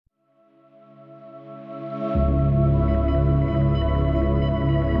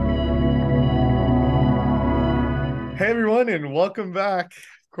welcome back.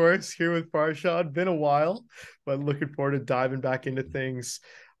 Of course, here with Farshad. Been a while, but looking forward to diving back into things.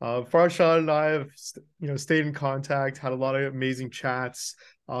 Farshad and I have, stayed in contact, had a lot of amazing chats,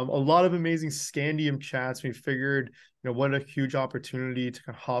 a lot of amazing Scandium chats. We figured, what a huge opportunity to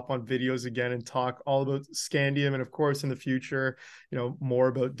kind of hop on videos again and talk all about Scandium, and of course, in the future, more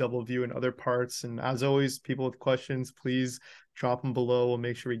about Doubleview and other parts. And as always, people with questions, please drop them below. We'll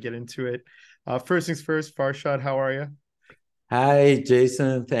make sure we get into it. First things first, Farshad, how are you? Hi,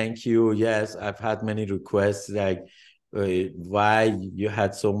 Jason. Thank you. Yes, I've had many requests like why you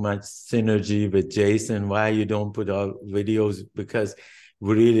had so much synergy with Jason, why you don't put out videos because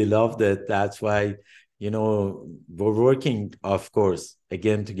we really loved it. That's why, we're working, of course,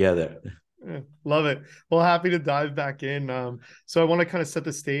 again together. Yeah, love it. Well, happy to dive back in. So I want to kind of set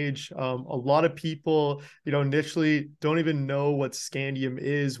the stage. A lot of people, initially don't even know what scandium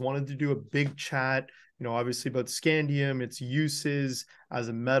is, wanted to do a big chat, obviously about scandium, its uses as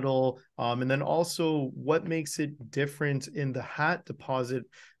a metal, and then also what makes it different in the hat deposit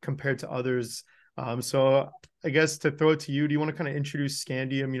compared to others. So I guess to throw it to you, do you want to kind of introduce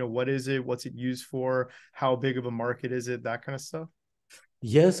scandium? What is it? What's it used for? How big of a market is it? That kind of stuff.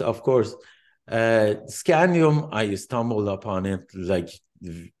 Yes, of course. Scandium, I stumbled upon it like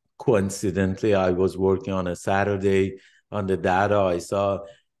coincidentally. I was working on a Saturday on the data. I saw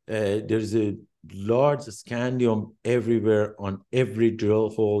there's a large scandium everywhere on every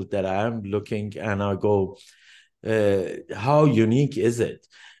drill hole that I'm looking, and I go, how unique is it?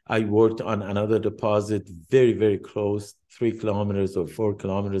 I worked on another deposit very, very close, 3 kilometers or 4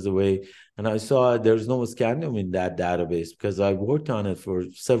 kilometers away. And I saw there's no scandium in that database because I worked on it for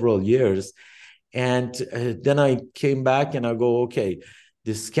several years. And then I came back and I go, okay,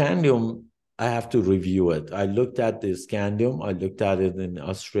 the scandium, I have to review it. I looked at the scandium. I looked at it in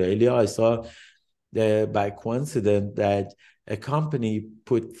Australia. I saw by coincidence that a company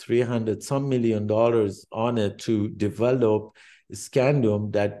put 300 some $1 million on it to develop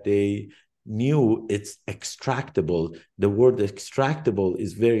scandium that they knew it's extractable. The word extractable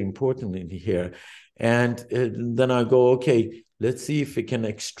is very important in here. And then I go, okay, let's see if we can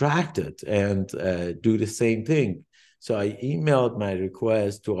extract it and do the same thing. So I emailed my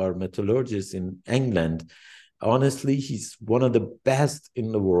request to our metallurgist in England. Honestly, he's one of the best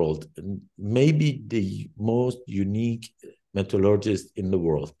in the world, maybe the most unique metallurgist in the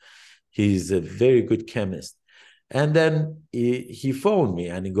world. He's a very good chemist. And then he phoned me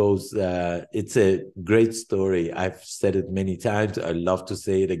and he goes, it's a great story. I've said it many times. I love to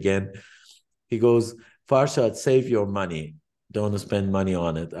say it again. He goes, Farshad, save your money. Don't spend money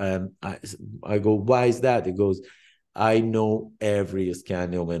on it. And I go, why is that? He goes, I know every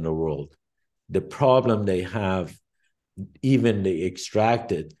scandium in the world. The problem they have, even they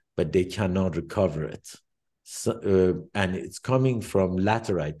extract it, but they cannot recover it. So, and it's coming from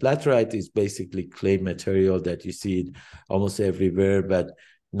laterite. Laterite is basically clay material that you see it almost everywhere, but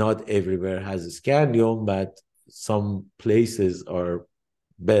not everywhere has a scandium, but some places are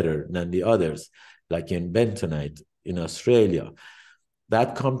better than the others, like in bentonite in Australia.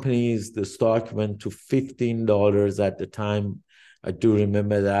 That company's, the stock went to $15 at the time. I do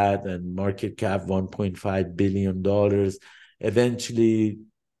remember that, and market cap $1.5 billion. Eventually,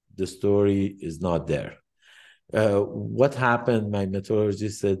 the story is not there. What happened? My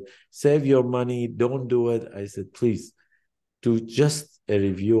metallurgist said, save your money, don't do it. I said, please do just a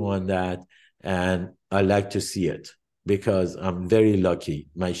review on that. And I like to see it because I'm very lucky.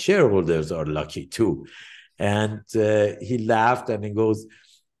 My shareholders are lucky too. And he laughed and he goes,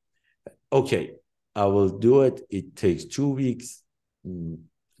 okay, I will do it. It takes 2 weeks.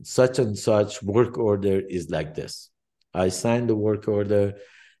 Such and such work order is like this. I signed the work order.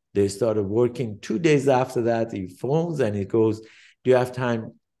 They started working. 2 days after that, he phones and he goes, do you have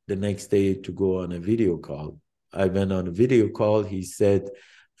time the next day to go on a video call? I went on a video call. He said,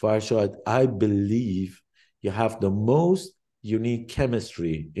 Farshad, I believe you have the most unique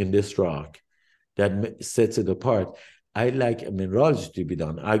chemistry in this rock that sets it apart. I like a mineralogy to be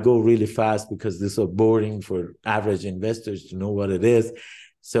done. I go really fast because this is boring for average investors to know what it is.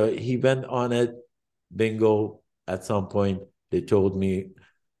 So he went on it. Bingo. At some point, they told me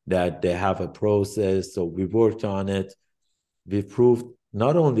that they have a process. So we worked on it. We proved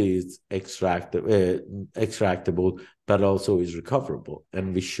not only it's extractable, but also is recoverable.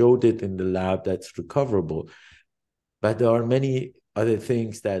 And we showed it in the lab that's recoverable. But there are many other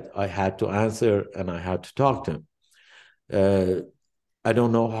things that I had to answer and I had to talk to him. I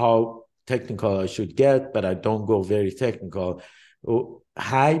don't know how technical I should get, but I don't go very technical.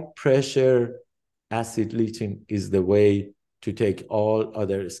 High pressure acid leaching is the way to take all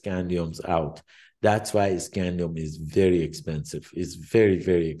other scandiums out. That's why scandium is very expensive. It's very,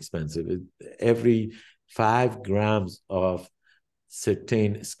 very expensive. Every 5 grams of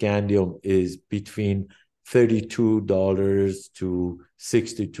certain scandium is between $32 to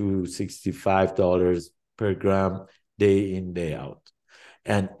 $62, $65 per gram, day in, day out.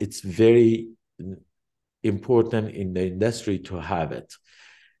 And it's very important in the industry to have it.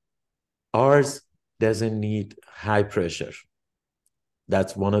 Ours doesn't need high pressure.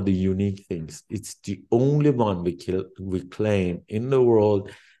 That's one of the unique things. It's the only one we claim in the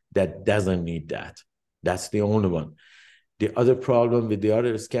world that doesn't need that. That's the only one. The other problem with the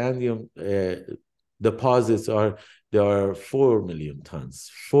other scandium deposits are there are 4 million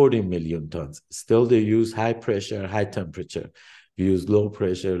tons, 40 million tons. Still, they use high pressure, high temperature. We use low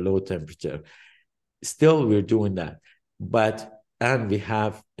pressure, low temperature. Still, we're doing that. And we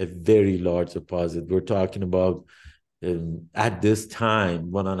have a very large deposit. We're talking about at this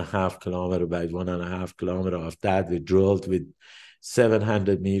time, 1.5 kilometer by 1.5 kilometer of that. We drilled with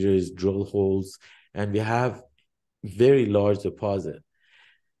 700 meters drill holes, and we have very large deposit.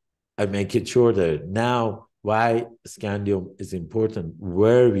 I make it shorter. Now, why scandium is important,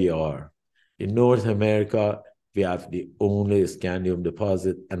 where we are. In North America, we have the only scandium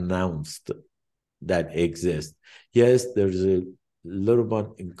deposit announced that exists. Yes, there's a little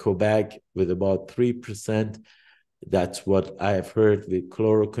one in Quebec with about 3%. That's what I have heard with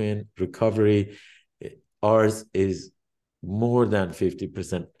chloroquine recovery. Ours is more than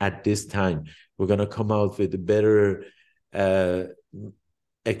 50% at this time. We're going to come out with a better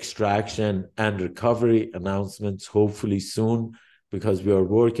extraction and recovery announcements hopefully soon, because we are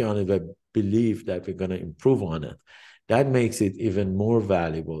working on it. I believe that we're going to improve on it. That makes it even more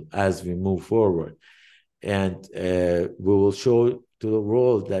valuable as we move forward. And we will show to the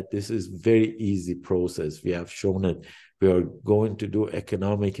world that this is very easy process. We have shown it. We are going to do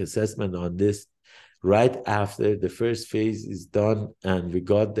economic assessment on this right after the first phase is done, and we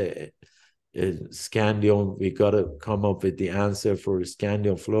got the scandium. We got to come up with the answer for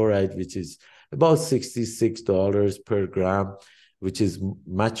scandium fluoride, which is about $66 per gram, which is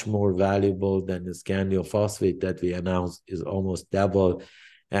much more valuable than the scandium phosphate that we announced is almost double.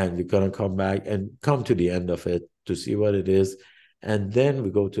 And we're going to come back and come to the end of it to see what it is. And then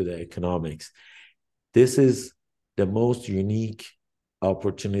we go to the economics. This is the most unique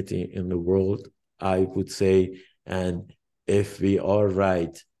opportunity in the world, I would say. And if we are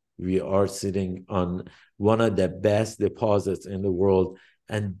right, we are sitting on one of the best deposits in the world.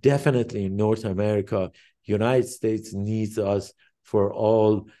 And definitely in North America, United States needs us for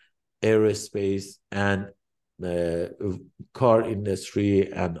all aerospace and car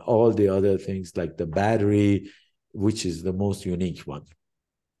industry and all the other things like the battery, which is the most unique one.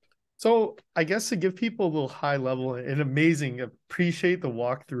 So I guess to give people a little high level and amazing, appreciate the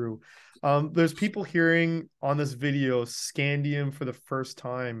walkthrough. There's people hearing on this video scandium for the first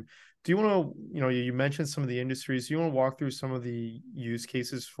time. Do you want to, you mentioned some of the industries. Do you want to walk through some of the use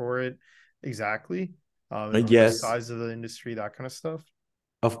cases for it exactly? Yes. The size of the industry, that kind of stuff.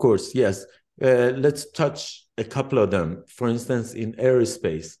 Of course, yes. Let's touch a couple of them. For instance, in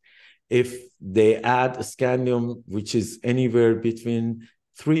aerospace, if they add scandium, which is anywhere between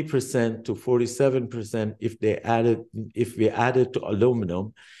 3% to 47%, if we add it to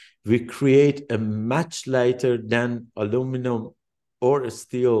aluminum, we create a much lighter than aluminum or a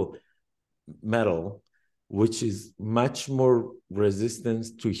steel metal, which is much more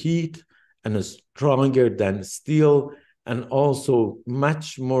resistant to heat and stronger than steel, and also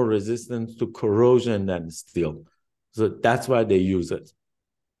much more resistant to corrosion than steel. So that's why they use it.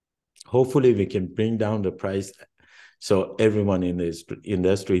 Hopefully we can bring down the price so everyone in this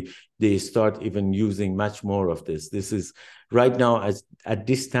industry, they start even using much more of this. This is right now, at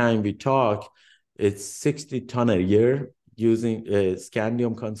this time we talk, it's 60 tons a year using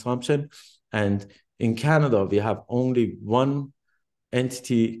scandium consumption. And in Canada, we have only one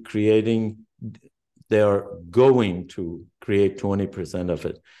entity creating, they are going to create 20% of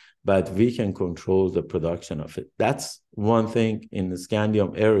it, but we can control the production of it. That's one thing in the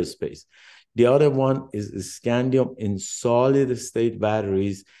scandium aerospace. The other one is scandium in solid state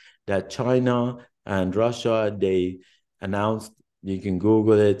batteries that China and Russia, they announced, you can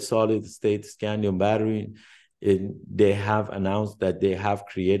Google it, solid state scandium battery. They have announced that they have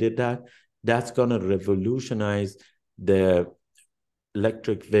created that. That's going to revolutionize the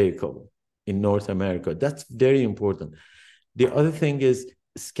electric vehicle in North America. That's very important. The other thing is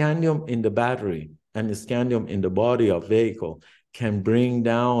scandium in the battery and the scandium in the body of vehicle can bring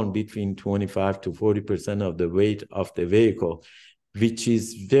down between 25 to 40% of the weight of the vehicle, which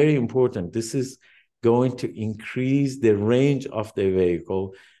is very important. This is going to increase the range of the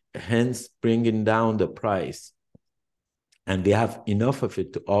vehicle, hence bringing down the price. And we have enough of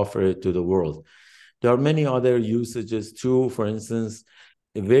it to offer to the world. There are many other usages too. For instance,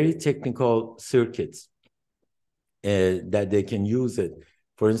 very technical circuits that they can use it.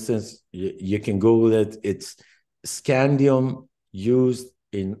 For instance, you can Google it. It's scandium used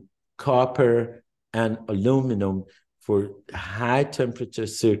in copper and aluminum for high temperature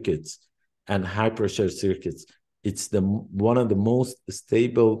circuits and high pressure circuits. It's one of the most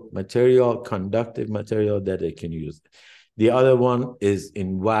stable material, conductive material that they can use. The other one is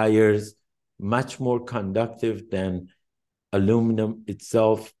in wires, much more conductive than aluminum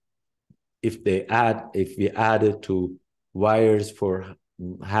itself. If we add it to wires for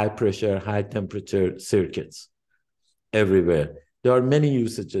high pressure, high temperature circuits everywhere. There are many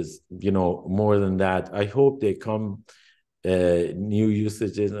usages, more than that. I hope they come new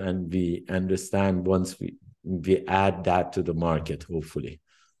usages and we understand once we add that to the market, hopefully.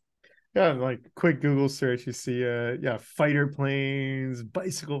 Yeah, like quick Google search, you see fighter planes,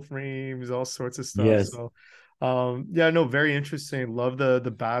 bicycle frames, all sorts of stuff. Yes. So yeah, no, very interesting. Love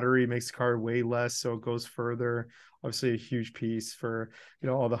the battery, makes the car weigh less, so it goes further. Obviously a huge piece for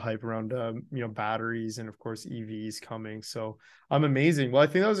all the hype around batteries and of course EVs coming. So amazing. Well, I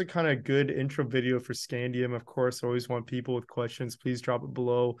think that was a kind of good intro video for Scandium. Of course, I always want people with questions, please drop it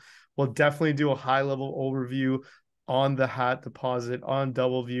below. We'll definitely do a high level overview on the hat deposit, on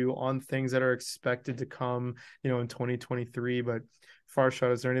Doubleview, on things that are expected to come, in 2023. But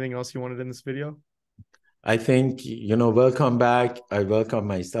Farshad, is there anything else you wanted in this video? I think, welcome back. I welcome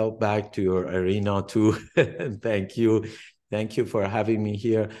myself back to your arena too. Thank you. Thank you for having me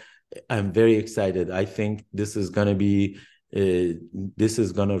here. I'm very excited. I think this is going to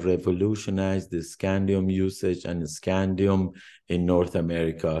revolutionize the scandium usage and the scandium in North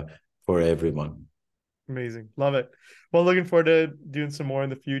America for everyone. Amazing. Love it. Well, looking forward to doing some more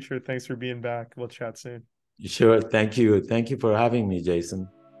in the future. Thanks for being back. We'll chat soon. Sure. Thank you. Thank you for having me, Jason.